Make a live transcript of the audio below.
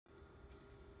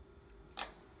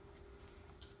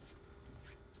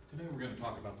Today we're going to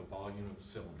talk about the volume of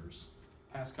cylinders.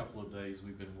 Past couple of days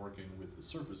we've been working with the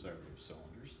surface area of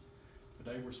cylinders.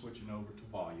 Today we're switching over to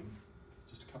volume.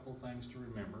 Just a couple of things to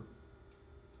remember.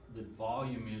 The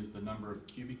volume is the number of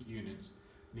cubic units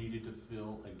needed to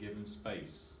fill a given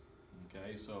space.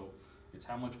 Okay, so it's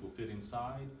how much will fit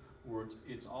inside, or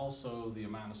it's also the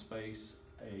amount of space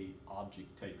a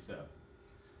object takes up.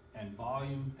 And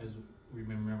volume, as we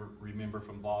remember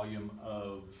from volume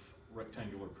of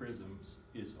rectangular prisms,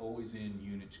 is always in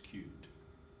units cubed.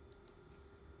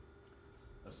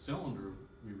 A cylinder,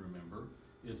 we remember,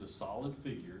 is a solid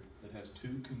figure that has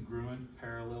two congruent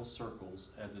parallel circles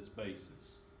as its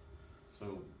bases.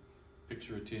 So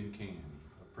picture a tin can,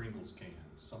 a Pringles can,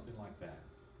 something like that.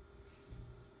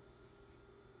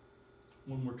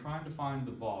 When we're trying to find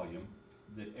the volume,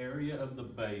 the area of the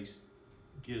base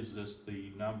gives us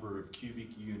the number of cubic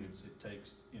units it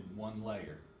takes in one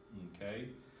layer, okay?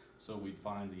 So we'd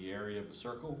find the area of a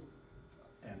circle,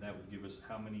 and that would give us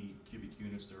how many cubic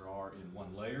units there are in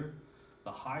one layer.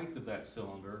 The height of that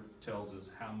cylinder tells us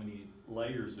how many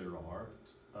layers there are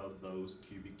of those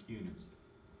cubic units.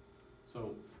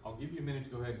 So I'll give you a minute to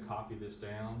go ahead and copy this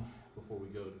down before we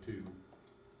go to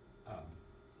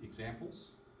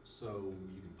examples. So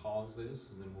you can pause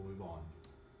this and then we'll move on.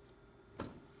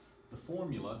 The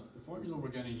formula we're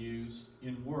going to use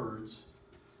in words,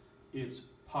 it's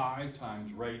pi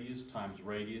times radius times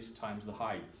the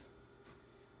height.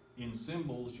 In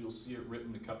symbols, you'll see it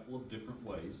written a couple of different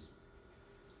ways.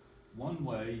 One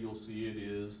way you'll see it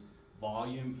is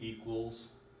volume equals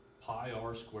pi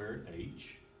r squared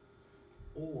h,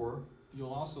 or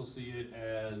you'll also see it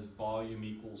as volume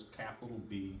equals capital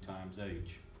B times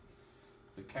h.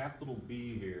 The capital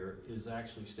B here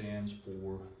actually stands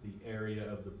for the area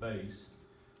of the base,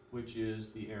 which is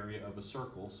the area of a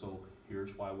circle. So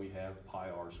here's why we have pi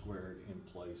r squared in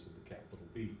place of the capital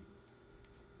B.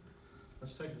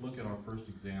 Let's take a look at our first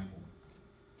example.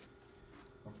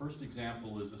 Our first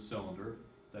example is a cylinder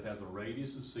that has a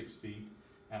radius of 6 feet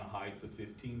and a height of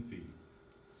 15 feet.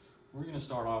 We're going to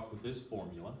start off with this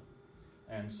formula,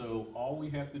 and so all we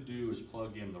have to do is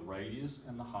plug in the radius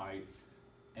and the height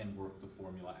and work the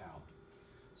formula out.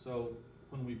 So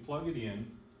when we plug it in,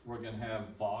 we're going to have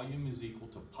volume is equal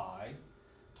to pi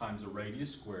times the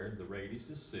radius squared. The radius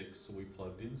is 6, so we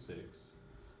plugged in 6,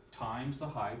 times the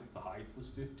height was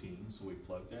 15, so we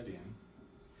plugged that in.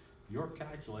 Your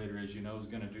calculator, as you know, is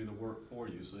going to do the work for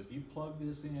you. So if you plug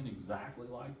this in exactly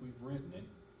like we've written it,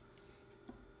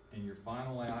 and your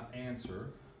final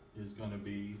answer is going to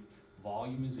be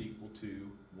volume is equal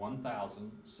to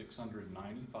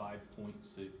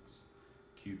 1,695.6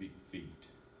 cubic feet.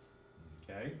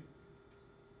 Okay?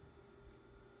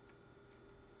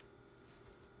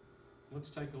 Let's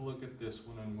take a look at this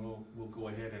one, and we'll go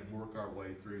ahead and work our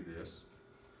way through this.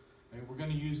 And we're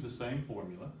going to use the same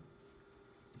formula.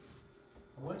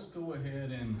 Let's go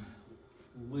ahead and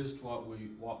list what we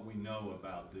know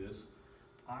about this.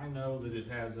 I know that it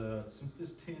has since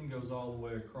this tin goes all the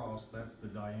way across, that's the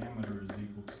diameter is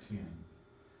equal to 10.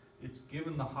 It's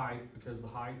given the height because the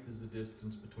height is the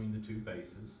distance between the two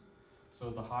bases. So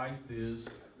the height is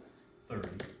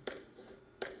 30.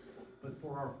 But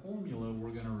for our formula, we're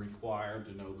going to require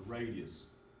to know the radius.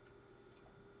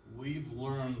 We've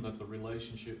learned that the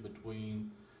relationship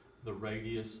between the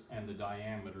radius and the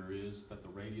diameter is that the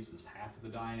radius is half of the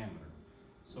diameter.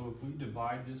 So if we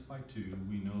divide this by 2,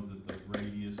 we know that the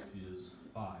radius is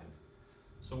 5.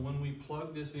 So when we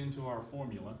plug this into our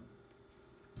formula,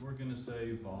 we're going to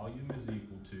say volume is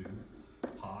equal to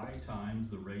pi times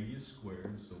the radius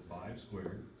squared, so 5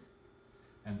 squared,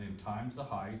 and then times the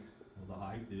height. Well, the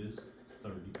height is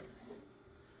 30.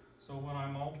 So when I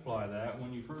multiply that,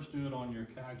 when you first do it on your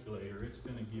calculator, it's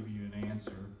going to give you an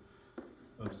answer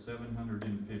of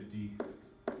 750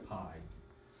 pi.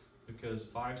 Because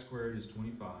 5 squared is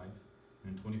 25,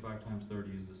 and 25 times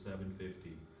 30 is the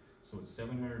 750. So it's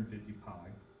 750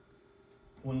 pi.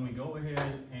 When we go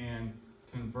ahead and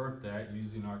convert that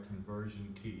using our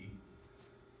conversion key,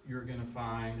 you're going to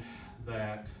find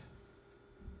that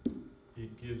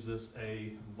it gives us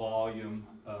a volume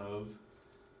of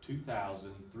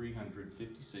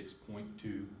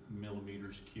 2,356.2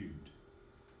 millimeters cubed.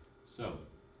 So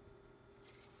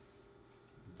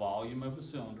volume of a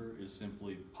cylinder is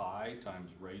simply pi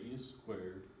times radius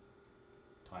squared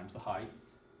times the height,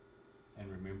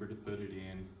 and remember to put it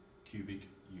in cubic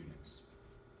units.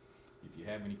 If you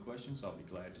have any questions, I'll be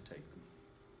glad to take them.